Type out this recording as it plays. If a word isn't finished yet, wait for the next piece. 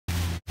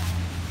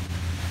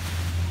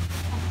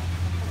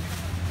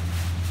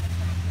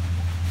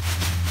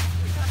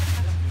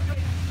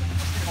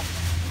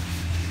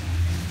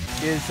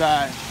is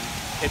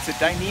it's a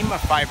Dyneema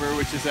fiber,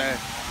 which is a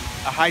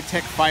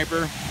high-tech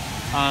fiber.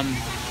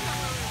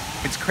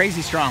 It's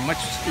crazy strong, much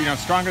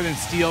stronger than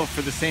steel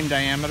for the same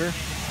diameter.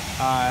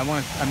 I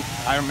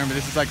don't remember.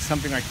 This is like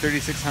something like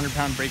 3,600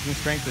 pound breaking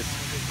strength. This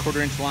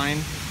 1/4 inch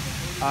line.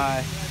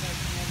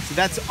 So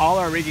that's all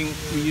our rigging.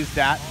 We use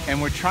that,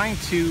 and we're trying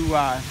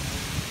to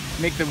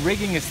make the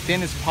rigging as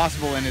thin as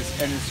possible and as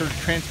sort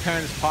of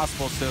transparent as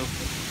possible, so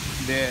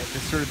the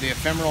sort of the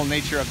ephemeral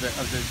nature of the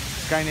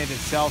Skynet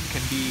itself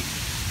can be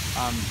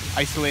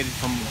isolated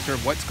from sort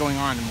of what's going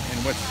on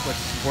and what's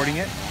supporting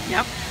it.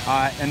 Yep.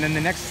 And then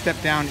the next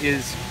step down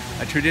is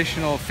a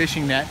traditional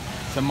fishing net.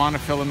 It's a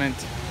monofilament,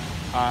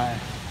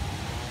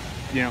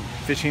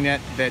 fishing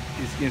net that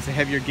is a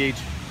heavier gauge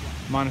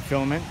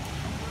monofilament,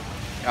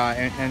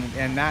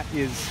 and that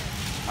is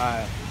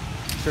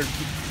sort of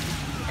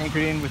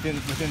anchored in within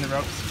the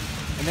ropes.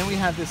 And then we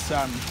have this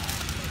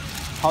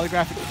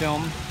holographic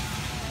film.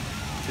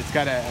 It's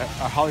got a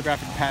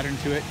holographic pattern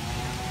to it,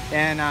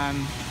 and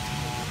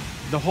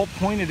the whole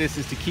point of this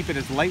is to keep it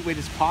as lightweight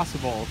as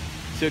possible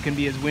so it can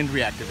be as wind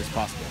reactive as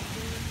possible,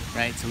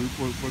 right? So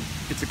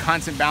it's a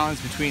constant balance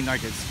between,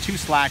 like, it's too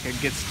slack, it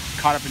gets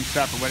caught up in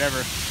stuff or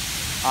whatever,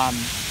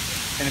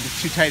 and if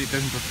it's too tight, it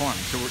doesn't perform.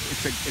 So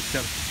it's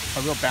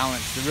a real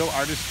balance. The real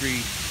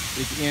artistry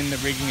is in the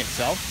rigging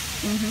itself.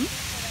 Mm-hmm.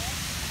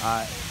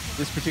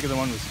 This particular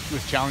one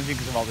was challenging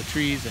because of all the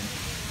trees, and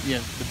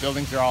the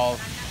buildings are all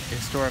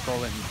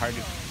historical and hard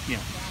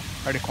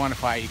to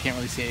quantify. You can't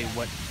really say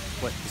what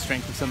the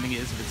strength of something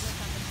is if it's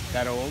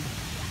that old.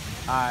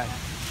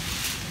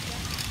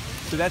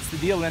 So that's the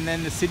deal. And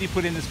then the city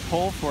put in this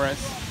pole for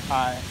us,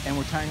 and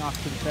we're tying off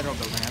to the federal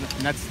building.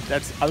 And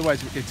that's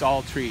otherwise it's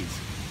all trees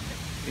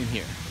in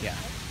here. Yeah.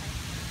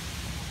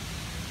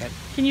 Okay.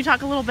 Can you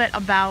talk a little bit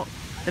about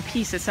the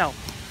piece itself?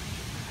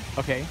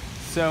 Okay.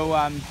 So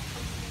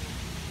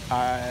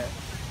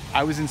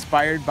I was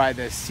inspired by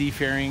the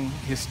seafaring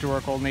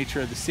historical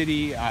nature of the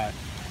city,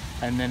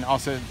 and then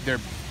also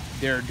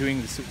they're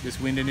doing this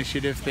wind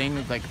initiative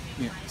thing, like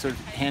sort of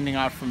handing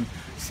off from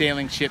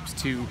sailing ships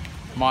to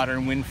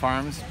modern wind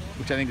farms,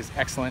 which I think is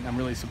excellent. I'm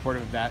really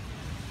supportive of that.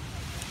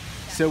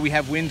 So we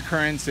have wind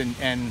currents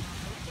and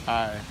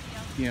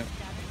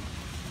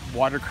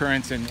water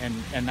currents and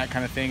that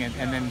kind of thing,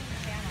 and then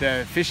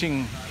the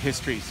fishing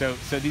history. So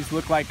these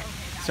look like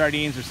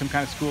sardines or some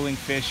kind of schooling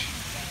fish.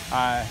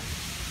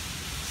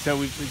 So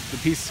the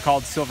piece is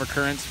called Silver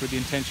Currents, with the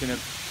intention of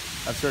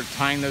sort of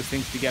tying those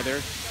things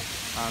together.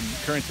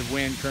 Currents of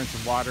wind, currents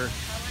of water,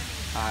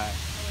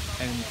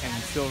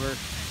 and silver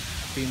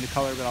being the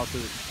color, but also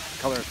the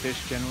color of fish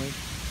generally.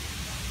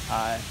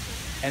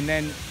 And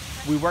then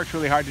we worked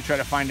really hard to try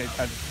to find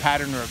a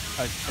pattern or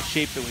a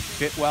shape that would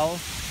fit well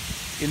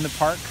in the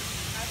park.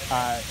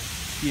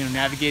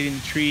 Navigating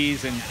the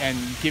trees and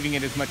giving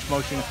it as much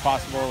motion as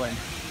possible,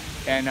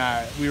 and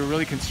we were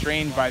really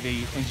constrained by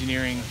the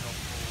engineering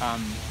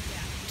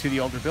to the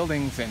older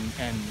buildings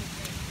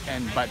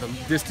and by the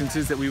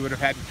distances that we would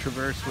have had to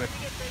traverse with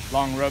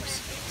long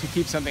ropes to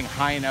keep something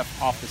high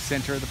enough off the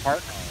center of the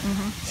park.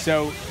 Mm-hmm.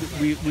 So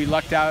we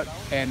lucked out,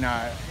 and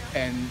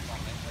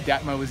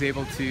Datma was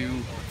able to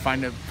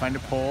find a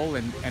pole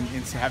and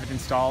have it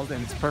installed,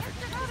 and it's perfect.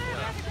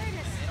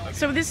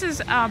 So this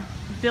is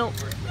built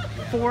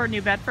for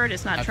New Bedford.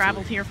 It's not Absolutely.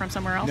 Traveled here from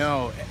somewhere else?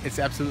 No, it's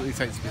absolutely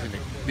site specific.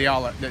 They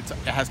all are. It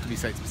has to be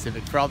site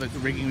specific for all the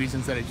rigging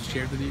reasons that I just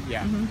shared with you.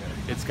 Yeah,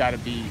 Mm-hmm. It's got to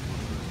be.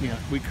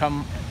 We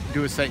come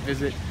do a site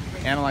visit,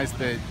 analyze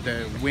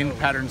the wind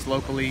patterns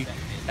locally,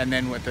 and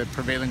then what the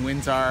prevailing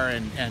winds are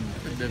and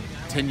the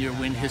 10-year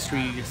wind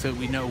history, so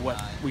we know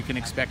what we can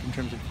expect in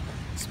terms of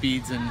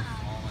speeds and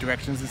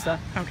directions and stuff.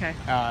 Okay.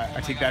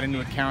 I take that into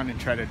account and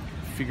try to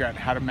figure out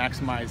how to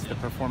maximize the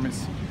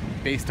performance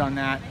based on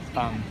that,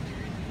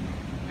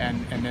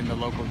 and then the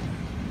local.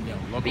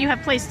 But you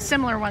have placed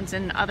similar ones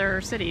in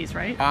other cities,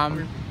 right?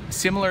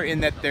 Similar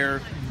in that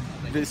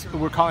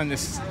we're calling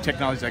this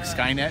technology like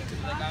Skynet.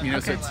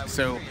 Okay.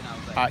 So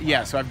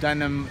I've done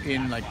them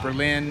in like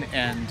Berlin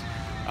and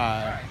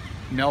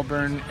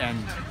Melbourne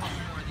and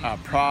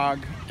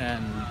Prague,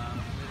 and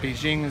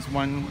Beijing is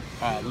one.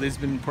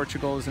 Lisbon,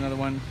 Portugal is another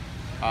one.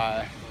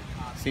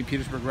 St.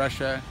 Petersburg,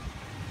 Russia.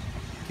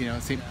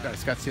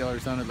 Scottsdale,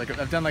 Arizona. Like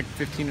I've done like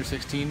 15 or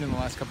 16 in the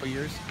last couple of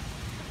years.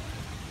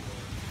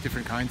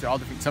 Different kinds, all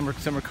different.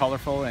 Some are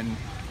colorful, and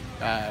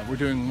we're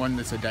doing one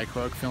that's a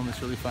dichroic film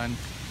that's really fun,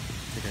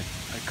 like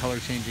a color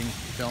changing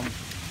film.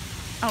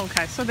 Oh,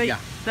 okay. So the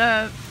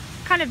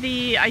kind of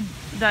the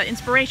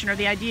inspiration or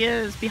the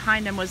ideas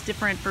behind them was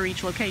different for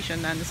each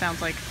location. Then it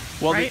sounds like.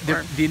 Well, right?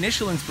 the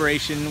initial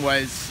inspiration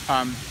was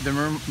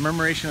the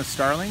murmuration of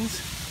starlings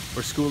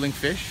or schooling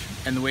fish,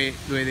 and the way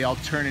they all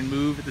turn and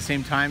move at the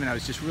same time. And I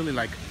was just really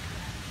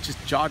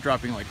just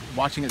jaw-dropping, like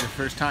watching it the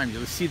first time.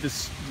 You'll see the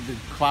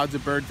clouds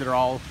of birds that are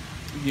all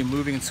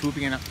moving and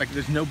swooping, and like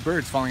there's no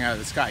birds falling out of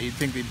the sky. You'd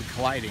think they'd be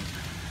colliding,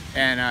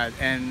 and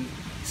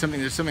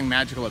there's something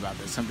magical about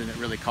this. Something that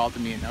really called to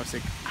me, and I was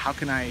like, how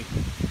can I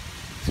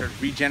sort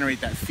of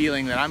regenerate that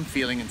feeling that I'm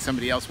feeling in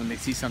somebody else when they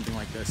see something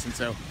like this? And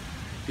so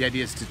the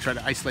idea is to try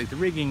to isolate the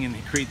rigging and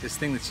create this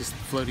thing that's just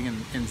floating in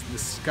the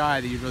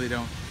sky that you really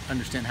don't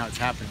understand how it's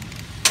happening.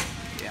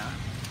 Yeah.